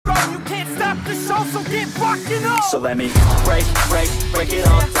show, so get fucking up. So let me break it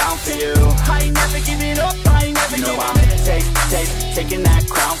all down for you. I ain't never giving up, I ain't never You know giving I'm up. taking that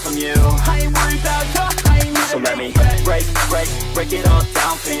crown from you. I ain't worried about ya, I ain't So never let me giving up. break it all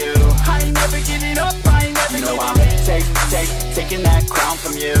down for you. I ain't never giving up, I ain't never You know giving I'm up. taking that crown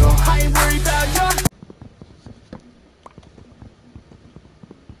from you. I ain't worried about ya.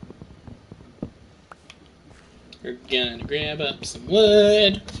 We're gonna grab up some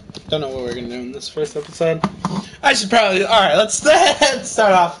wood. Don't know what we're gonna do in this first episode. I should probably. Alright, let's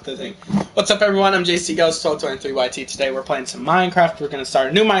start off with the thing. What's up, everyone? I'm JC Ghost 1223YT. Today we're playing some Minecraft. We're gonna start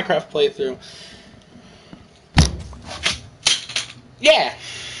a new Minecraft playthrough. Yeah!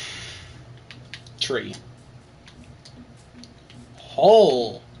 Tree.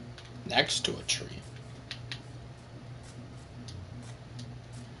 Hole next to a tree.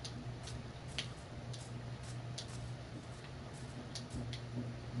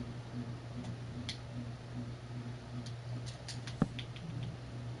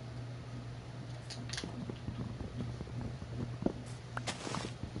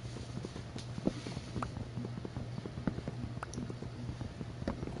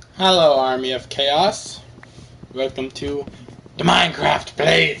 Hello, Army of Chaos. Welcome to the Minecraft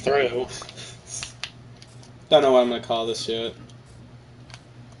playthrough. Don't know what I'm gonna call this yet.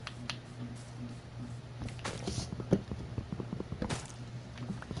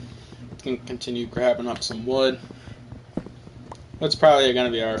 Can continue grabbing up some wood. What's probably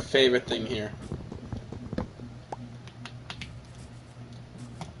gonna be our favorite thing here.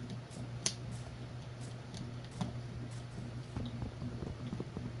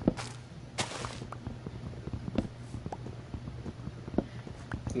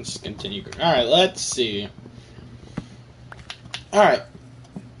 Let's continue. Alright, let's see. Alright.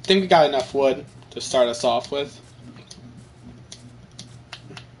 I think we got enough wood to start us off with.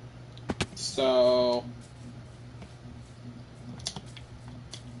 So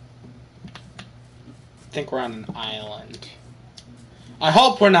I think we're on an island. I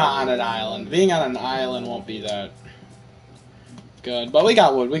hope we're not on an island. Being on an island won't be that good. But we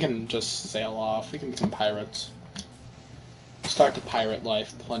got wood. We can just sail off. We can become pirates. Start the pirate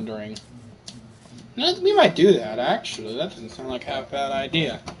life, plundering. We might do that, actually. That doesn't sound like half a bad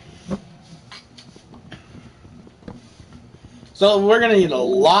idea. So we're gonna need a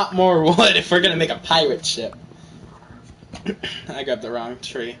lot more wood if we're gonna make a pirate ship. I got the wrong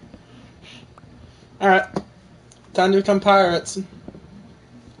tree. Alright. Time to become pirates.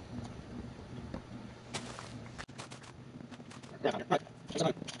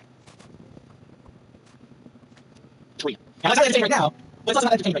 Tree. Now, it's not entertaining right now, but it's also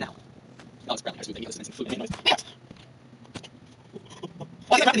not entertaining right now. Oh, it's brown. I smooth. This nice and food. Anyways. Well,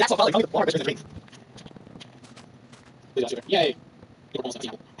 I think I'm the actual quality of the water picture in the tree. Yay. We're almost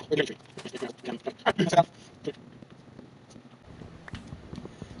done. We're doing tree.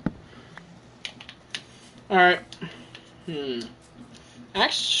 Alright.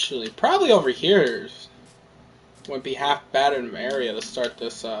 Actually, probably over here would be half bad of an area to start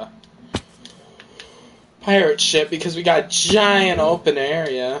this pirate ship, because we got a giant open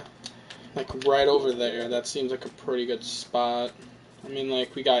area. Like right over there. That seems like a pretty good spot. I mean,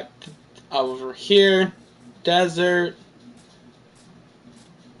 like, we got over here, desert.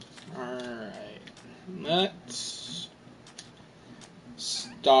 Alright. Let's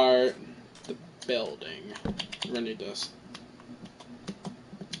start the building. We're gonna need this.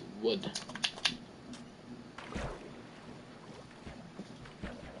 Wood.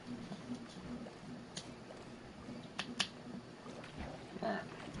 Alright.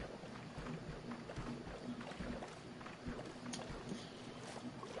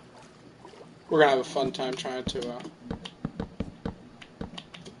 We're gonna have a fun time trying to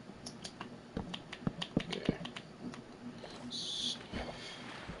okay.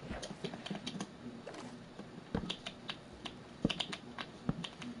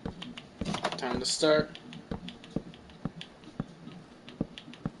 Time to start.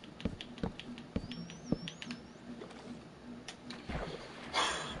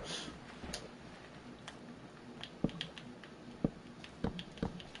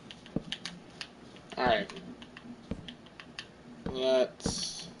 Alright.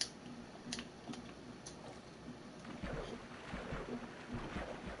 Let's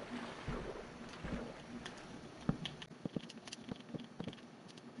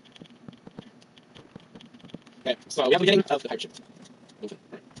okay, so we have the beginning of the pirate ship. Moving.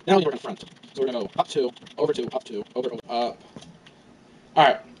 Right. Now we work on the front. So we're gonna go up two, over two, up two, over, up.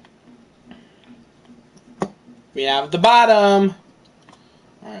 Alright. We have the bottom.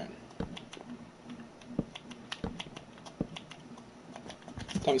 Alright.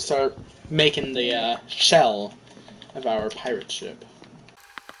 So I'm start making the shell of our pirate ship.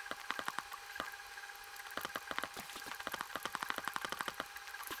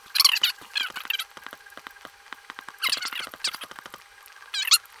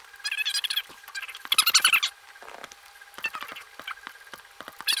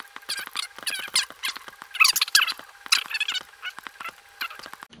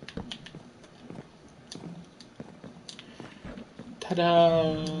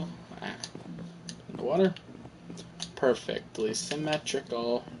 Ta-da! In the water. Perfectly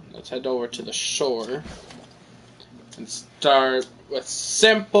symmetrical. Let's head over to the shore and start with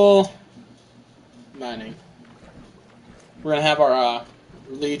simple mining. We're gonna have our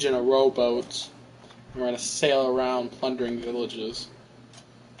legion of rowboats. We're gonna sail around plundering villages.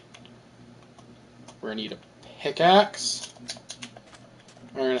 We're gonna need a pickaxe.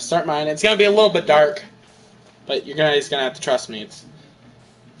 We're gonna start mining. It's gonna be a little bit dark, but you're guys gonna have to trust me. It's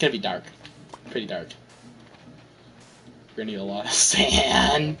gonna be dark, pretty dark. We're gonna need a lot of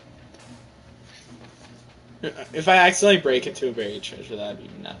sand. If I accidentally break into a buried treasure, that'd be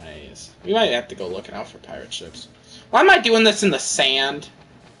nice. We might have to go looking out for pirate ships. Why am I doing this in the sand?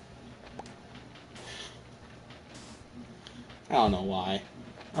 I don't know why.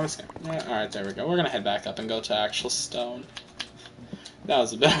 I'm just gonna... Alright, there we go. We're gonna head back up and go to actual stone. That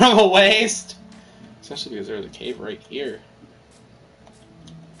was a bit of a waste. Especially because there's a cave right here.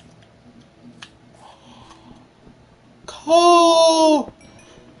 Coal!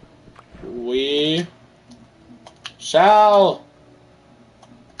 We shall...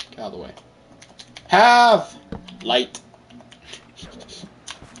 Get out of the way. Have light.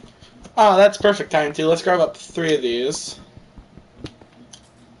 Oh, that's perfect time too. Let's grab up 3 of these.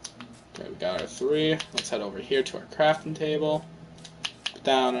 Okay, we got our 3. Let's head over here to our crafting table. Put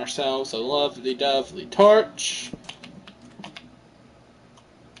down ourselves a lovely dovely torch.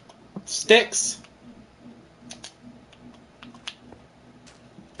 Sticks.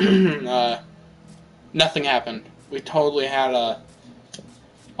 Nothing happened. We totally had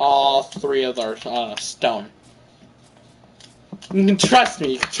all 3 of our stone. You can trust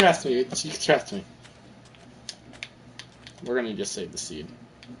me. You can trust me. You can trust me. We're gonna just save the seed.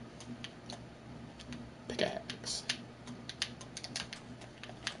 Pickaxe.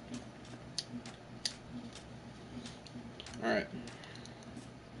 Alright.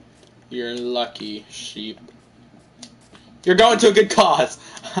 You're lucky, sheep. You're going to a good cause.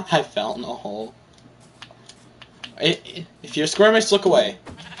 I fell in a hole. If you're squirmish, look away.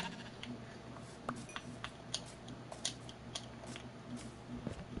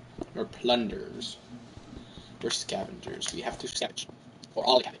 We're plunderers. We're scavengers. We have to scavenge. Or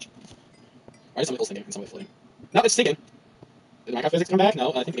all the cabbage. Why is some of it sinking and some of it floating? No, it's sinking. Did Minecraft physics come back?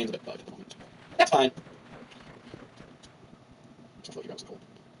 No, I think the game's a bit bugged at the moment. That's fine.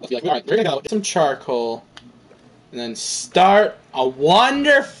 Let's be like, alright, we're gonna go get some charcoal. And then start a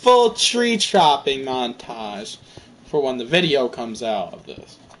wonderful tree chopping montage for when the video comes out of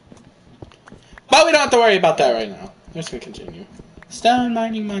this. But we don't have to worry about that right now. We're just going to continue. Stone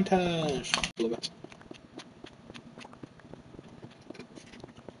mining montage.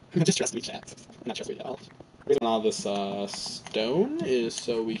 Just trust me, chat. Not trust me at all. The reason all this stone is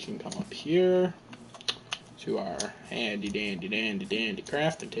so we can come up here to our handy dandy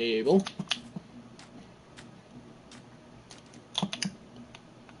crafting table.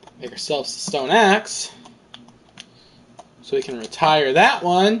 Make ourselves a stone axe, so we can retire that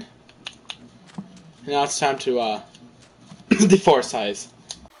one. And now it's time to deforestize.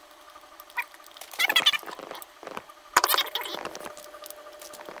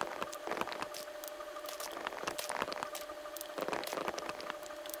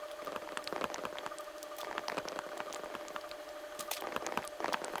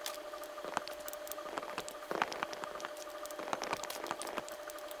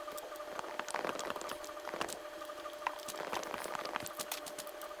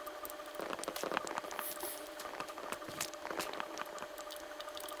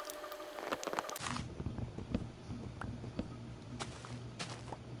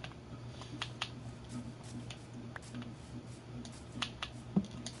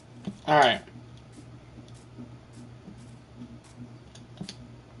 Alright.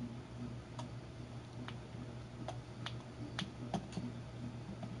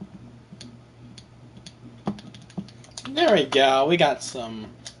 There we go. We got some.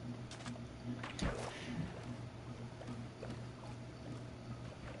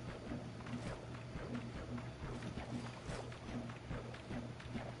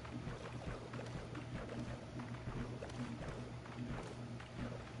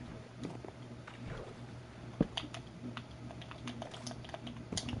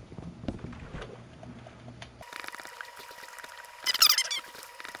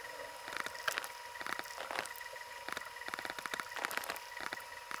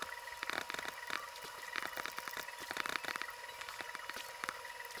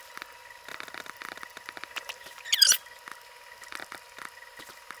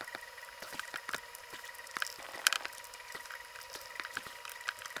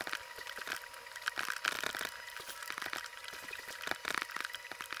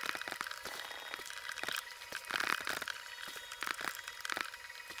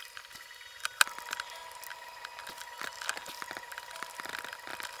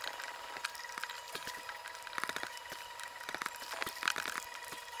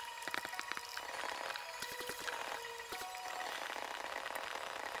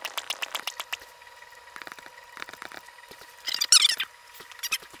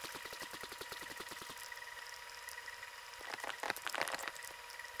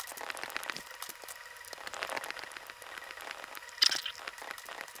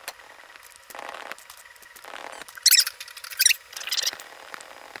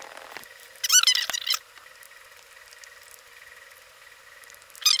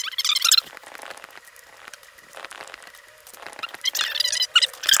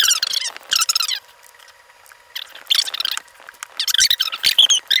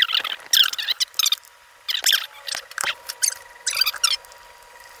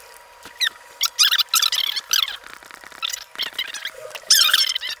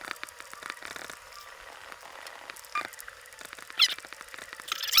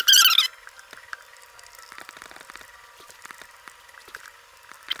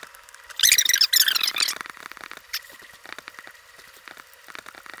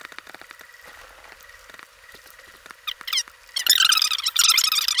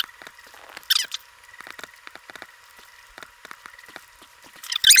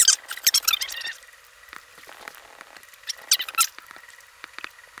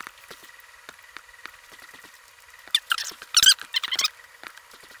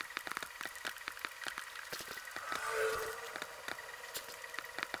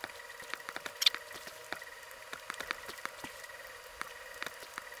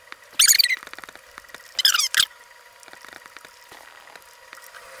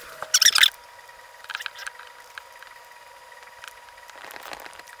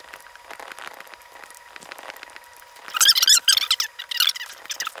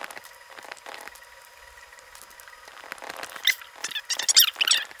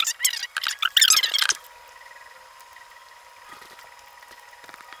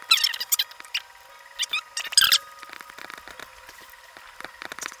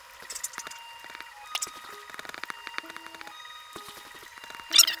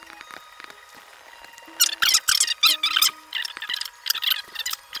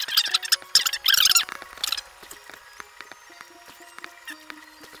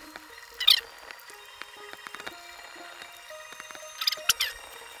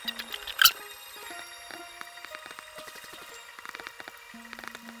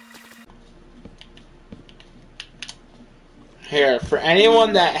 Here, for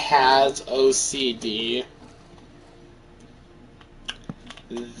anyone that has OCD,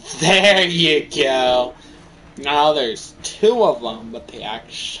 there you go. Now there's two of them, but they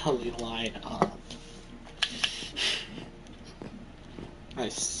actually line up. I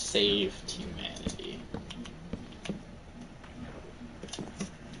saved humanity.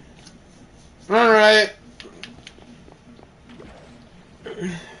 Alright.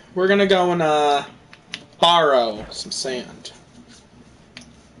 We're gonna go and borrow some sand.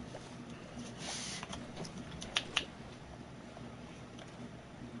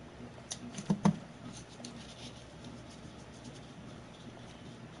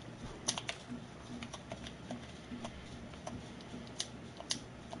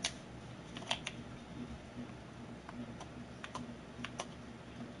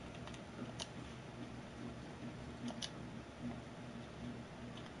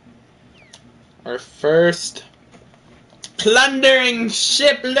 Our first plundering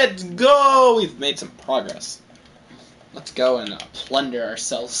ship, let's go! We've made some progress. Let's go and plunder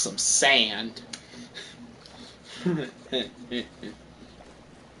ourselves some sand.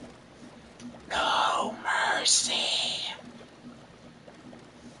 No mercy.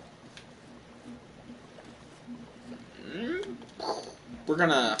 We're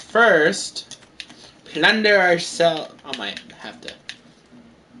gonna first plunder ourselves. I might have to.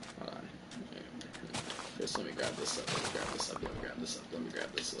 Hold on. First, let me grab this up. Let me grab this up. Let me grab this up. Let me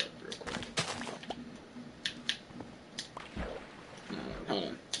grab this up real quick. Hold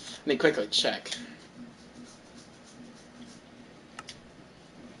on. Let me quickly check.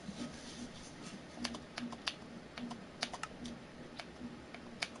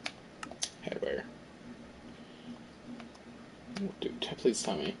 Hey, where? Dude, please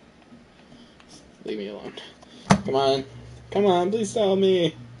tell me. Leave me alone. Come on. Come on, please tell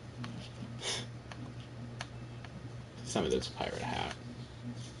me. Please tell me there's a pirate hat.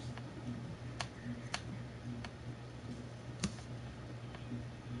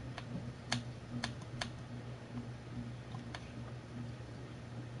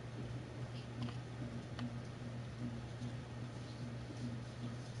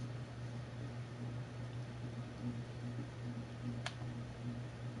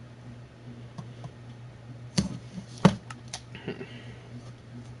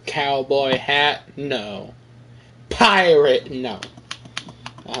 Cowboy hat? No. Pirate? No.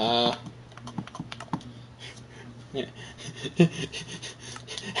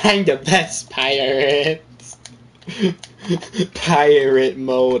 I'm the best pirate. Pirate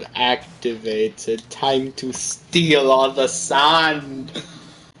mode activated. Time to steal all the sand.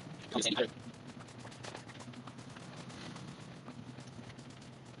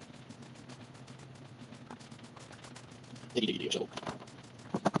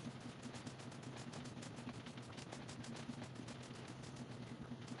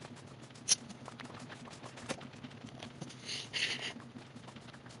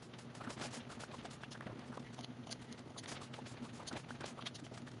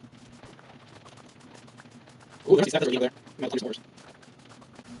 Ooh, there's there.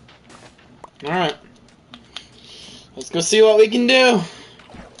 Alright. Let's go see what we can do.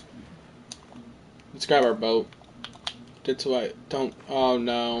 Let's grab our boat. That's why don't. Oh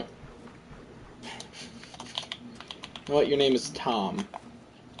no. You know what? Your name is Tom.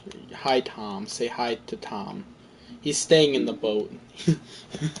 Hi, Tom. Say hi to Tom. He's staying in the boat.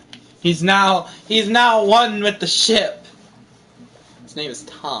 He's now one with the ship. His name is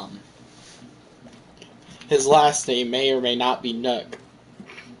Tom. His last name may or may not be Nook.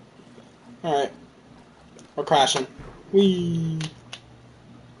 Alright. We're crashing. Whee!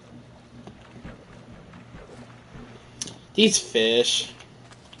 These fish.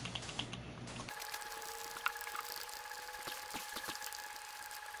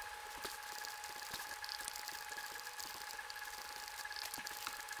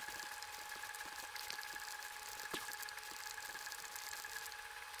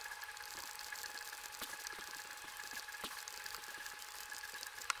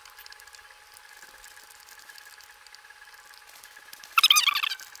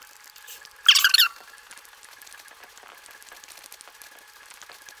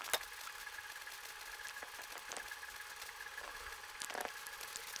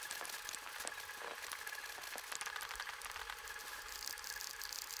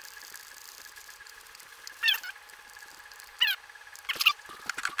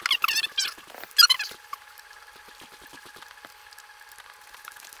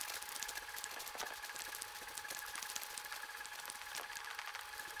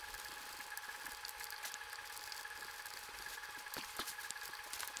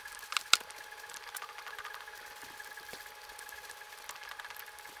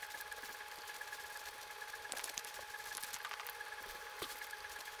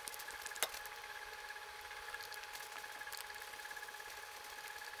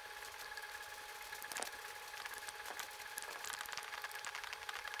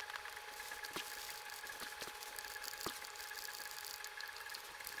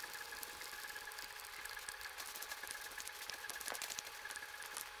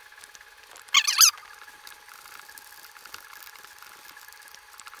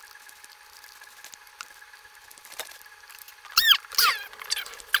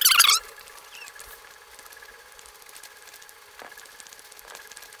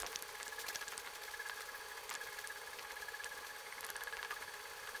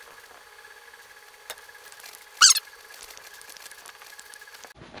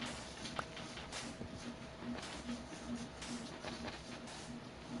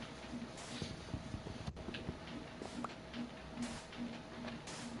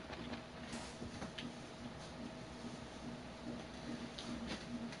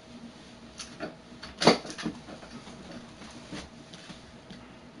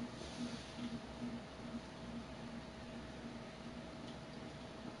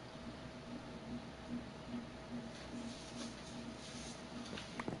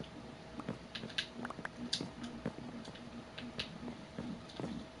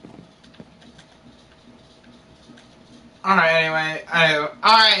 Alright, anyway.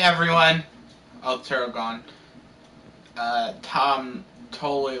 Alright, everyone. Oh, Taro gone. Tom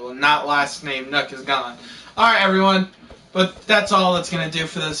totally, not last name, Nook is gone. Alright, everyone. But that's all it's going to do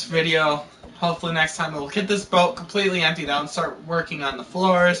for this video. Hopefully next time we'll get this boat completely emptied out and start working on the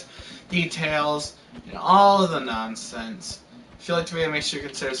floors, details, and all of the nonsense. If you like the video, make sure you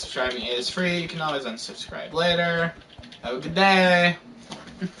consider subscribing. It is free. You can always unsubscribe later. Have a good day.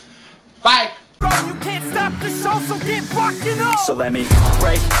 Bye! You can't stop the show, so get rockin' up. So let me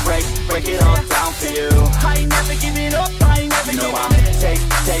break it all down for you. I ain't never giving up, I ain't never You know giving I'm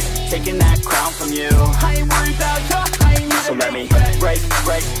up. taking that crown from you. I ain't worried about you, I ain't never So let me giving up.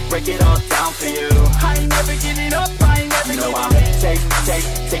 break it all down for you. I ain't never giving up, I ain't never You know giving I'm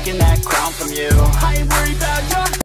up. taking that crown from you. I ain't worried about you.